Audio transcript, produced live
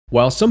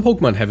While some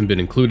Pokemon haven't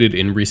been included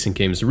in recent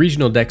games'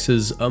 regional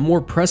dexes, a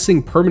more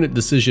pressing permanent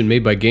decision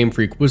made by Game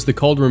Freak was the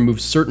call to remove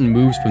certain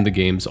moves from the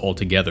games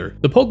altogether.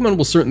 The Pokemon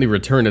will certainly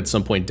return at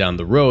some point down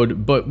the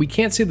road, but we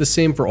can't say the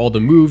same for all the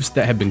moves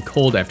that have been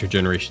culled after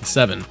Generation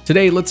 7.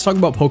 Today, let's talk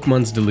about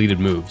Pokemon's deleted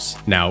moves.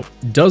 Now,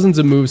 dozens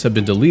of moves have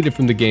been deleted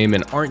from the game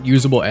and aren't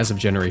usable as of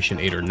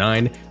Generation 8 or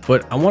 9,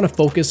 but I want to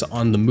focus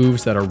on the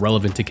moves that are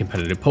relevant to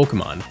competitive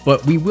Pokemon.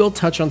 But we will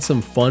touch on some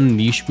fun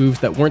niche moves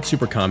that weren't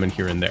super common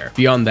here and there.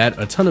 Beyond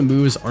that, a ton of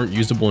moves aren't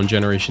usable in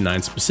Generation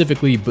 9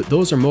 specifically, but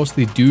those are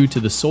mostly due to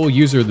the sole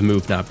user of the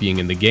move not being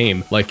in the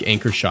game, like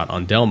Anchor Shot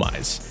on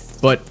Delmise.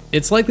 But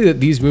it's likely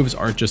that these moves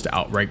aren't just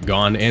outright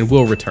gone and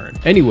will return.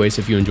 Anyways,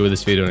 if you enjoy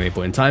this video at any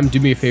point in time, do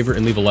me a favor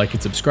and leave a like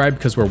and subscribe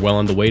because we're well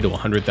on the way to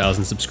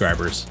 100,000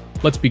 subscribers.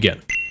 Let's begin.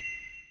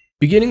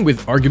 Beginning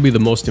with arguably the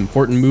most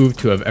important move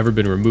to have ever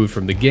been removed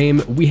from the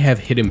game, we have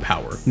Hidden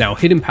Power. Now,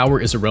 Hidden Power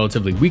is a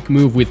relatively weak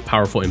move with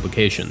powerful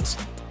implications.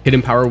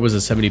 Hidden Power was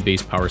a 70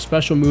 base power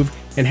special move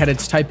and had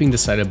its typing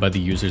decided by the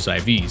user's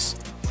IVs.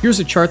 Here's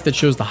a chart that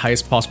shows the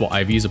highest possible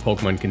IVs a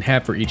Pokemon can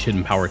have for each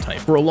hidden power type.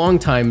 For a long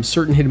time,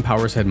 certain hidden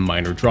powers had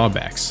minor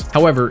drawbacks.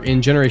 However,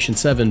 in Generation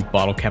 7,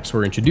 bottle caps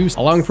were introduced,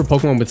 allowing for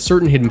Pokemon with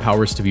certain hidden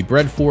powers to be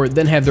bred for,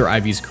 then have their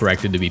IVs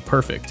corrected to be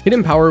perfect.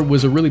 Hidden Power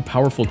was a really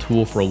powerful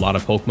tool for a lot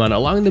of Pokemon,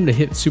 allowing them to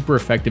hit super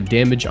effective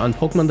damage on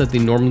Pokemon that they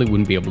normally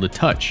wouldn't be able to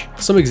touch.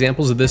 Some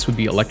examples of this would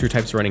be Electric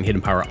types running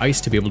Hidden Power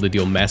Ice to be able to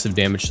deal massive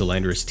damage to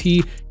Landorus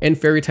T, and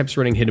Fairy types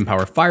running Hidden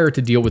Power Fire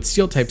to deal with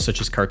Steel types such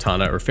as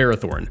Kartana or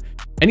Ferrothorn.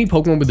 Any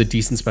Pokemon with a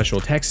decent special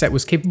attack set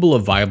was capable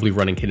of viably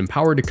running Hidden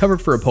Power to cover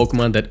for a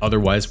Pokemon that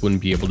otherwise wouldn't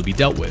be able to be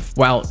dealt with.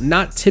 While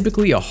not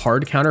typically a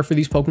hard counter for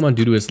these Pokemon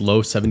due to its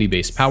low 70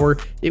 base power,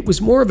 it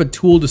was more of a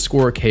tool to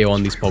score a KO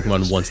on these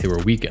Pokemon once they were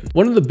weakened.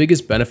 One of the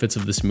biggest benefits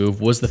of this move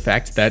was the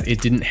fact that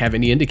it didn't have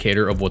any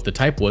indicator of what the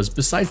type was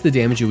besides the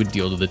damage it would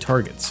deal to the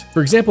targets.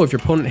 For example, if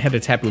your opponent had a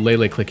Tapu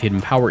Lele click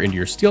Hidden Power into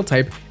your Steel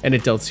type and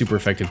it dealt super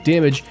effective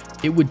damage,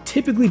 it would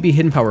typically be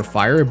Hidden Power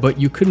Fire, but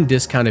you couldn't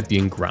discount it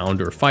being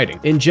ground or fighting.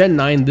 In Gen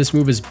 9, this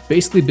move has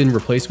basically been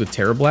replaced with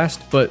Terra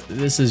Blast, but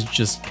this is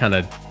just kind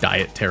of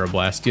diet Terra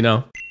Blast, you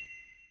know?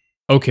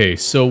 Okay,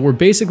 so we're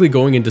basically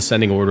going in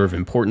descending order of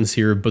importance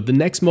here, but the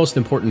next most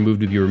important move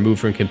to be removed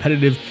from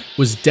competitive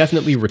was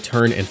definitely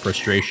Return and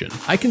Frustration.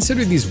 I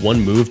consider these one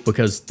move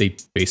because they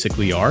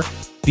basically are.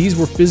 These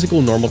were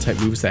physical normal type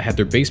moves that had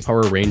their base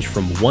power range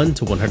from 1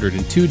 to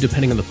 102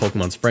 depending on the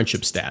Pokemon's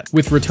friendship stat,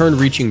 with Return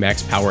reaching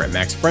max power at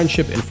max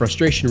friendship and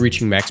Frustration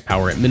reaching max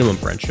power at minimum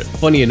friendship.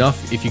 Funny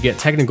enough, if you get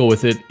technical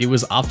with it, it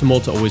was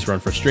optimal to always run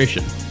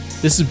Frustration.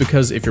 This is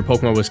because if your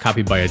Pokemon was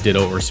copied by a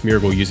Ditto or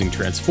Smeargle using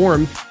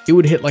Transform, it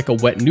would hit like a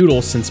wet noodle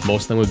since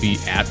most of them would be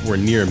at or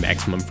near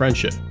maximum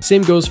friendship.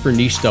 Same goes for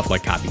niche stuff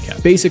like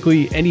Copycat.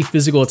 Basically, any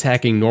physical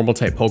attacking normal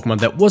type Pokemon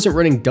that wasn't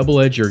running Double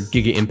Edge or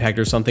Giga Impact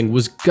or something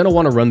was gonna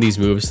want to run these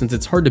moves since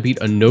it's hard to beat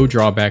a no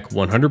drawback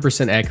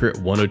 100% accurate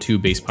 102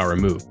 base power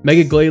move.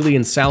 Mega Glalie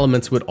and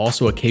Salamence would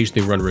also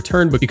occasionally run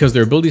Return but because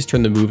their abilities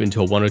turn the move into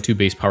a 102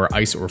 base power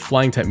Ice or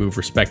Flying type move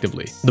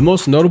respectively. The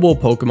most notable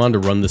Pokemon to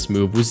run this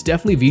move was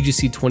definitely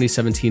VGC 2017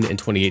 and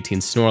 2018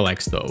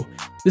 Snorlax though.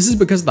 This is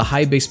because the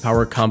high base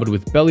power comboed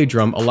with Belly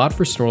Drum allowed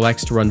for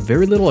Snorlax to run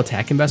very little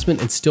attack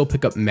investment and still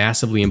pick up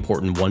massively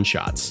important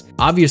one-shots.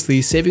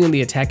 Obviously, saving on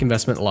the attack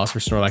investment allows for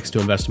Snorlax to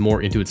invest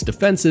more into its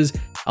defenses,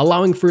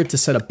 allowing for it to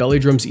set up Belly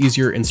Drums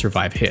easier and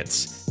survive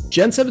hits.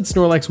 Gen 7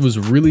 Snorlax was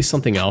really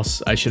something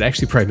else. I should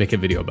actually probably make a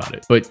video about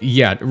it. But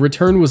yeah,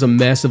 Return was a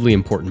massively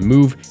important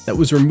move that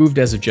was removed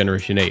as of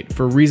Generation 8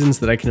 for reasons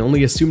that I can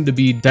only assume to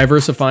be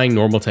diversifying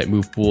normal type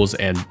move pools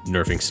and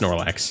nerfing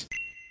Snorlax.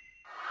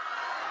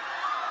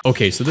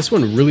 Okay, so this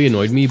one really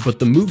annoyed me, but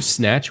the move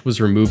Snatch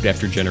was removed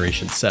after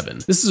Generation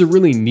 7. This is a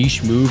really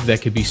niche move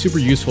that could be super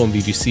useful in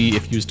VGC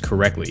if used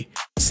correctly.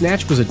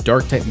 Snatch was a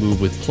dark type move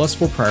with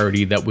 +4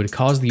 priority that would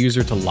cause the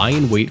user to lie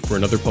in wait for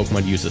another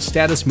Pokemon to use a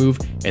status move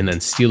and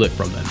then steal it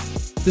from them.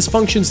 This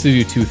functions to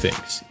do two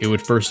things. It would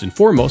first and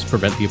foremost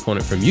prevent the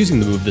opponent from using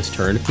the move this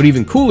turn, but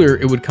even cooler,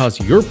 it would cause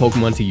your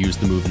Pokemon to use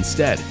the move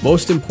instead.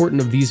 Most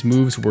important of these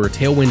moves were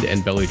Tailwind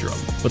and Belly Drum,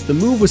 but the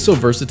move was so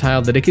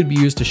versatile that it could be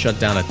used to shut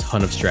down a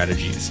ton of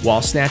strategies.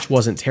 While Snatch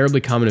wasn't terribly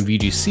common in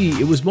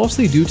VGC, it was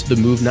mostly due to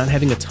the move not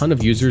having a ton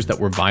of users that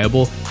were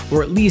viable,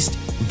 or at least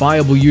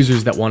viable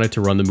users that wanted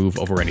to run the move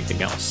over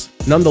anything else.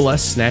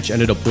 Nonetheless, Snatch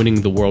ended up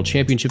winning the World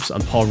Championships on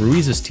Paul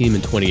Ruiz's team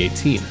in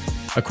 2018.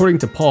 According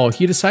to Paul,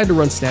 he decided to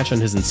run Snatch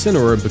on his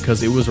Incineroar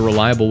because it was a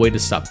reliable way to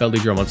stop Belly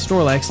Drum on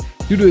Snorlax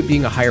due to it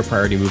being a higher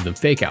priority move than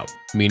Fake Out,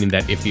 meaning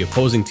that if the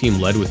opposing team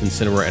led with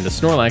Incineroar and a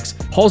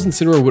Snorlax, Paul's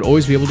Incineroar would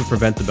always be able to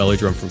prevent the Belly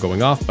Drum from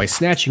going off by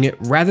snatching it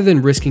rather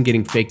than risking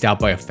getting faked out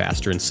by a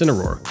faster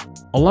Incineroar.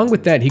 Along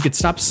with that, he could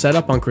stop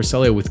setup on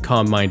Cresselia with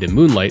Calm Mind and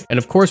Moonlight, and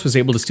of course was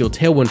able to steal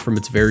Tailwind from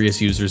its various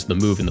users of the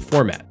move in the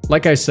format.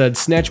 Like I said,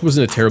 Snatch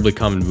wasn't a terribly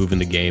common move in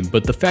the game,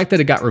 but the fact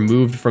that it got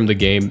removed from the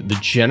game the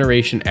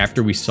generation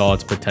after we saw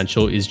its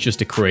potential is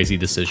just a crazy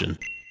decision.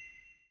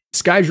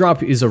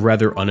 Skydrop is a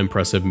rather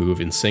unimpressive move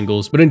in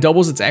singles, but in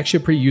doubles it's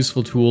actually a pretty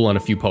useful tool on a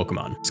few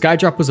Pokemon.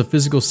 Skydrop was a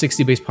physical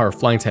 60 base power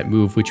flying type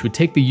move which would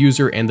take the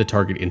user and the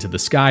target into the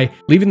sky,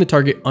 leaving the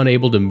target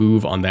unable to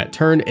move on that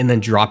turn and then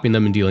dropping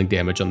them and dealing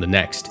damage on the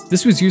next.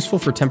 This was useful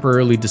for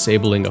temporarily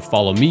disabling a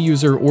Follow Me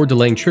user or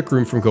delaying Trick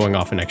Room from going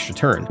off an extra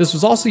turn. This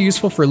was also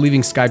useful for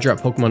leaving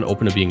Skydrop Pokemon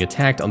open to being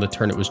attacked on the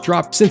turn it was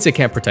dropped, since it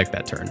can't protect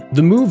that turn.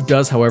 The move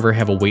does however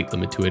have a weight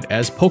limit to it,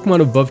 as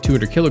Pokemon above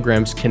 200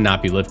 kilograms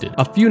cannot be lifted.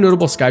 A few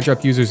notable Skydrop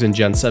users in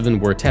Gen 7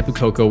 were Tapu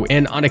Koko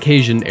and on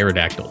occasion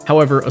Aerodactyl.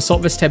 However,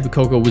 Assault Vest Tapu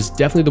Koko was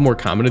definitely the more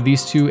common of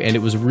these two, and it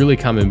was a really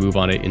common move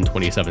on it in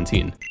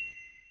 2017.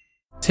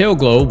 Tail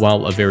Glow,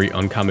 while a very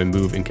uncommon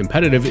move in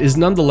competitive, is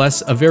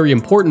nonetheless a very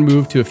important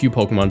move to a few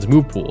Pokemon's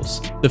move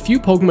pools. The few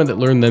Pokemon that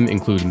learn them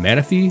include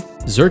Manaphy,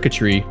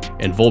 Xurkitree,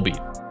 and Volbeat.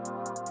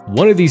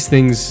 One of these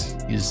things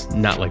is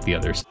not like the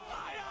others.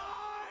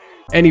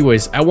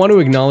 Anyways, I want to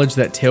acknowledge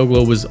that Tail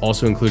Glow was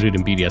also included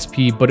in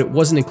BDSP, but it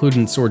wasn't included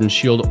in Sword and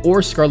Shield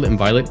or Scarlet and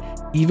Violet,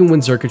 even when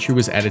Xurkitree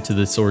was added to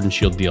the Sword and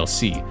Shield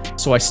DLC,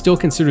 so I still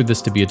consider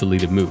this to be a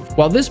deleted move.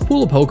 While this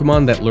pool of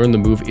Pokemon that learn the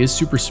move is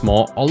super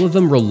small, all of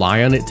them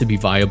rely on it to be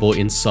viable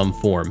in some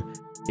form.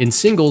 In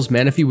singles,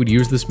 Manaphy would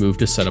use this move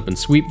to set up and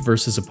sweep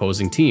versus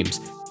opposing teams,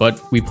 but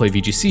we play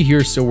VGC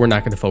here, so we're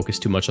not going to focus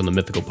too much on the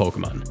mythical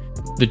Pokemon.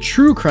 The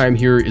true crime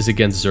here is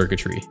against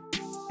Xurkitree,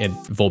 and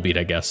Volbeat,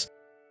 I guess.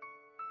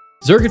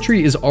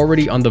 Xurkitree is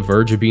already on the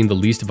verge of being the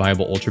least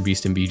viable Ultra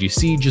Beast in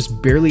VGC,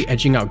 just barely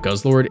edging out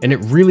Guzzlord, and it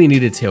really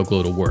needed Tail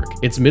Glow to work.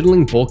 Its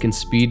middling bulk and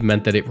speed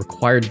meant that it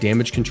required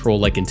damage control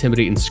like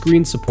Intimidate and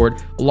Screen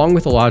support, along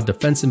with a lot of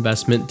defense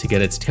investment to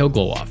get its Tail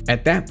Glow off.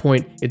 At that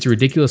point, its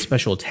ridiculous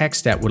special attack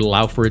stat would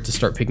allow for it to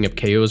start picking up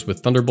KOs with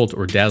Thunderbolt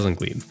or Dazzling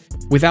Gleam.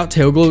 Without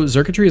Tail Glow,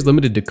 Xurkitree is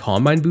limited to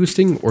Calm Mind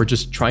boosting or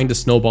just trying to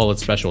snowball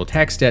its special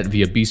attack stat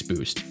via Beast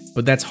Boost,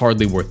 but that's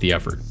hardly worth the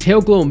effort.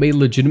 Tail Glow may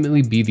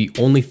legitimately be the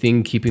only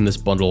thing keeping this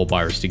bundle of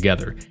buyers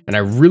together, and I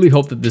really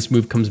hope that this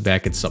move comes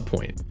back at some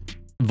point.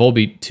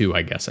 Volbeat too,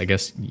 I guess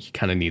he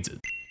kinda needs it.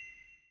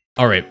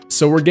 Alright,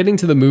 so we're getting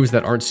to the moves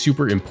that aren't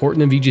super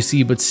important in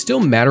VGC, but still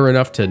matter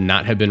enough to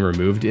not have been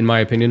removed, in my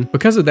opinion.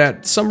 Because of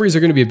that, summaries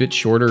are going to be a bit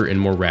shorter and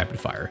more rapid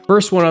fire.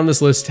 First one on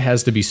this list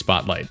has to be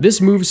Spotlight.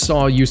 This move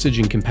saw usage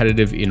in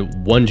competitive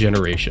in one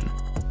generation.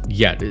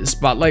 Yeah,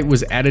 Spotlight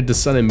was added to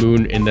Sun and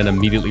Moon and then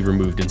immediately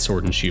removed in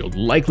Sword and Shield,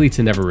 likely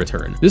to never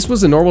return. This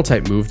was a normal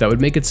type move that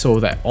would make it so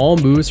that all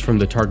moves from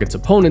the target's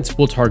opponents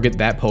will target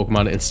that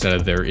Pokemon instead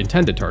of their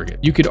intended target.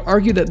 You could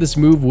argue that this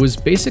move was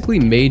basically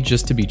made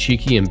just to be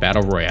cheeky in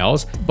battle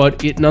royales,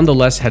 but it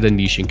nonetheless had a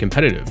niche in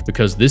competitive,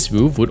 because this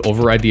move would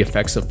override the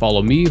effects of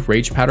Follow Me,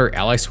 Rage Powder,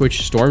 Ally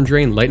Switch, Storm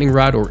Drain, Lightning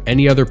Rod, or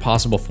any other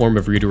possible form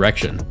of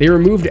redirection. They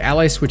removed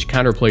Ally Switch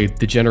counterplay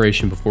the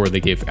generation before they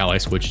gave Ally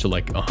Switch to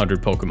like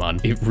 100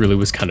 Pokemon. It really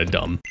was kind of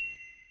dumb.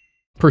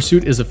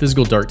 Pursuit is a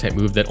physical dark type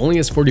move that only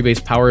has 40 base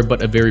power,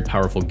 but a very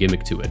powerful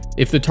gimmick to it.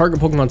 If the target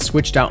Pokemon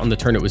switched out on the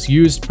turn it was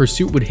used,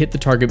 Pursuit would hit the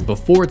target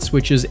before it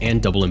switches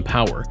and double in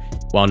power.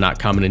 While not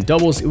common in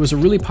doubles, it was a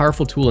really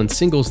powerful tool in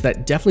singles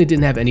that definitely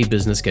didn't have any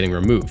business getting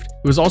removed.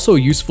 It was also a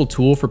useful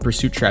tool for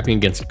Pursuit trapping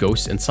against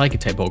Ghost and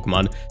Psychic type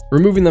Pokemon,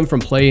 removing them from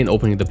play and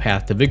opening the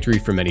path to victory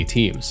for many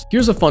teams.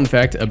 Here's a fun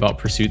fact about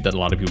Pursuit that a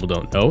lot of people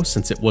don't know,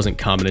 since it wasn't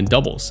common in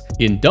doubles.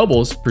 In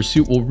doubles,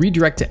 Pursuit will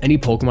redirect to any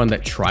Pokemon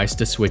that tries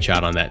to switch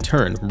out on that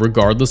turn,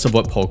 regardless of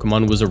what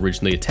Pokemon was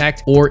originally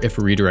attacked or if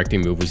a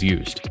redirecting move was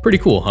used. Pretty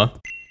cool, huh?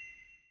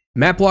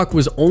 Map Block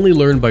was only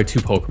learned by two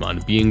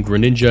Pokemon, being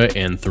Greninja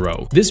and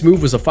Throw. This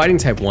move was a fighting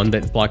type one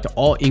that blocked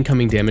all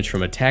incoming damage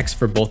from attacks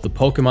for both the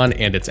Pokemon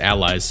and its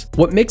allies.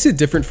 What makes it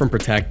different from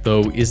Protect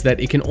though is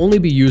that it can only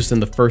be used in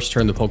the first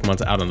turn the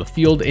Pokemon's out on the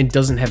field and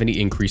doesn't have any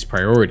increased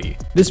priority.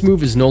 This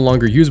move is no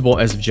longer usable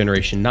as of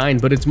Generation 9,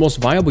 but its most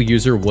viable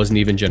user wasn't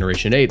even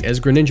Generation 8, as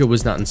Greninja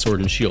was not in Sword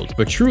and Shield.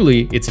 But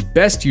truly, its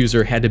best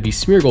user had to be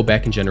Smeargle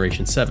back in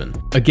Generation 7.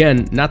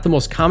 Again, not the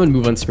most common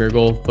move on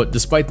Smeargle, but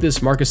despite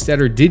this, Marcus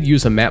Statter did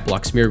use a Map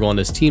Block Smeargle on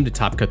his team to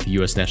top cut the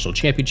US National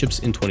Championships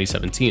in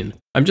 2017.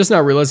 I'm just now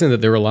realizing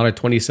that there were a lot of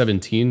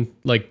 2017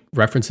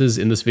 references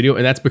in this video,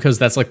 and that's because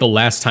that's like the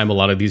last time a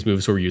lot of these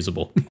moves were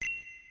usable.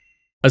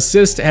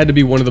 Assist had to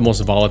be one of the most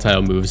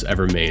volatile moves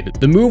ever made.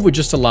 The move would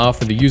just allow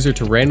for the user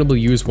to randomly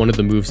use one of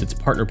the moves its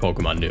partner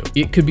Pokemon knew.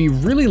 It could be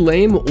really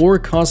lame or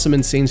cause some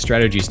insane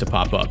strategies to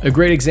pop up. A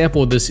great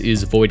example of this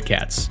is Void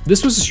Cats.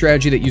 This was a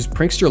strategy that used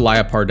Prankster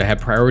Liepard to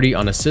have priority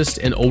on assist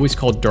and always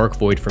called Dark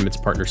Void from its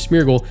partner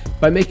Smeargle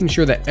by making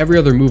sure that every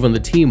other move on the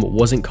team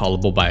wasn't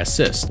callable by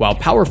assist. While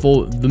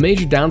powerful, the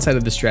major downside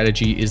of this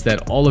strategy is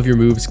that all of your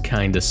moves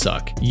kinda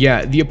suck.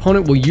 Yeah, the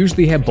opponent will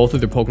usually have both of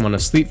their Pokemon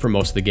asleep for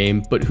most of the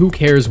game, but who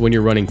cares when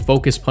you're running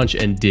Focus Punch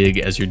and Dig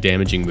as your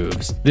damaging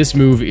moves. This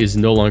move is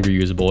no longer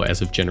usable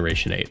as of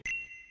Generation 8.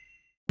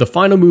 The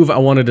final move I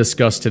want to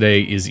discuss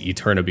today is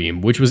Eterna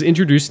Beam, which was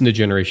introduced into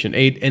Generation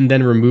 8 and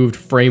then removed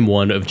Frame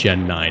 1 of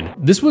Gen 9.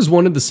 This was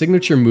one of the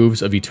signature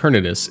moves of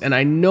Eternatus, and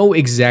I know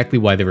exactly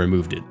why they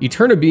removed it.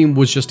 Eterna Beam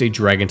was just a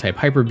Dragon-type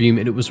Hyper Beam,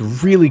 and it was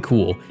really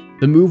cool.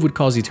 The move would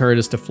cause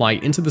Eternatus to fly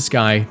into the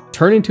sky,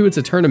 turn into its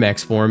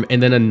Eternamax form,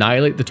 and then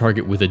annihilate the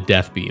target with a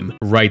Death Beam.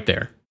 Right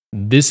there.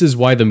 This is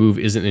why the move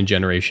isn't in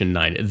Generation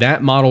 9.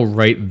 That model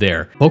right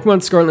there.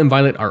 Pokemon Scarlet and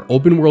Violet are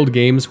open world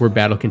games where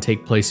battle can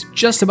take place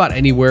just about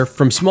anywhere,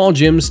 from small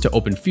gyms to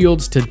open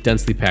fields to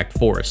densely packed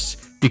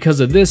forests. Because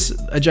of this,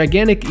 a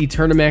gigantic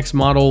Eternamax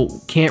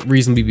model can't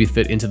reasonably be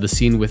fit into the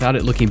scene without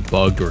it looking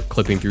bugged or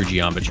clipping through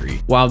geometry.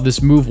 While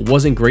this move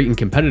wasn't great and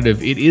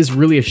competitive, it is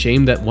really a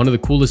shame that one of the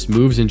coolest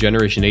moves in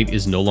Generation 8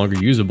 is no longer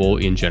usable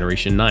in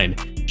Generation 9,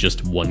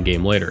 just one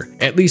game later.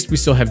 At least we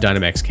still have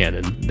Dynamax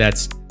Cannon.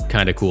 That's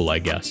kinda cool, I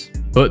guess.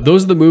 But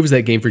those are the moves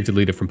that Game Freak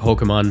deleted from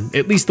Pokemon,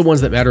 at least the ones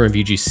that matter in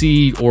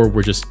VGC or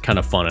were just kind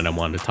of fun and I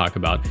wanted to talk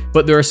about.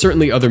 But there are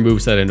certainly other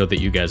moves that I know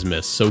that you guys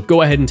missed, so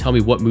go ahead and tell me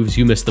what moves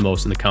you missed the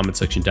most in the comment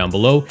section down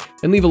below,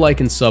 and leave a like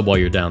and sub while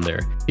you're down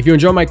there. If you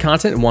enjoy my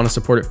content and want to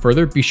support it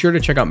further, be sure to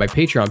check out my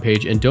Patreon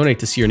page and donate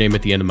to see your name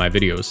at the end of my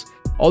videos.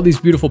 All these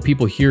beautiful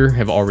people here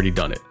have already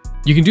done it.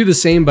 You can do the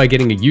same by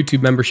getting a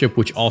YouTube membership,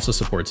 which also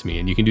supports me,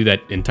 and you can do that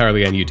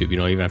entirely on YouTube. You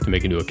don't even have to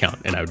make a new account,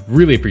 and I would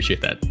really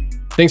appreciate that.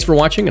 Thanks for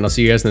watching, and I'll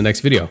see you guys in the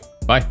next video.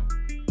 Bye.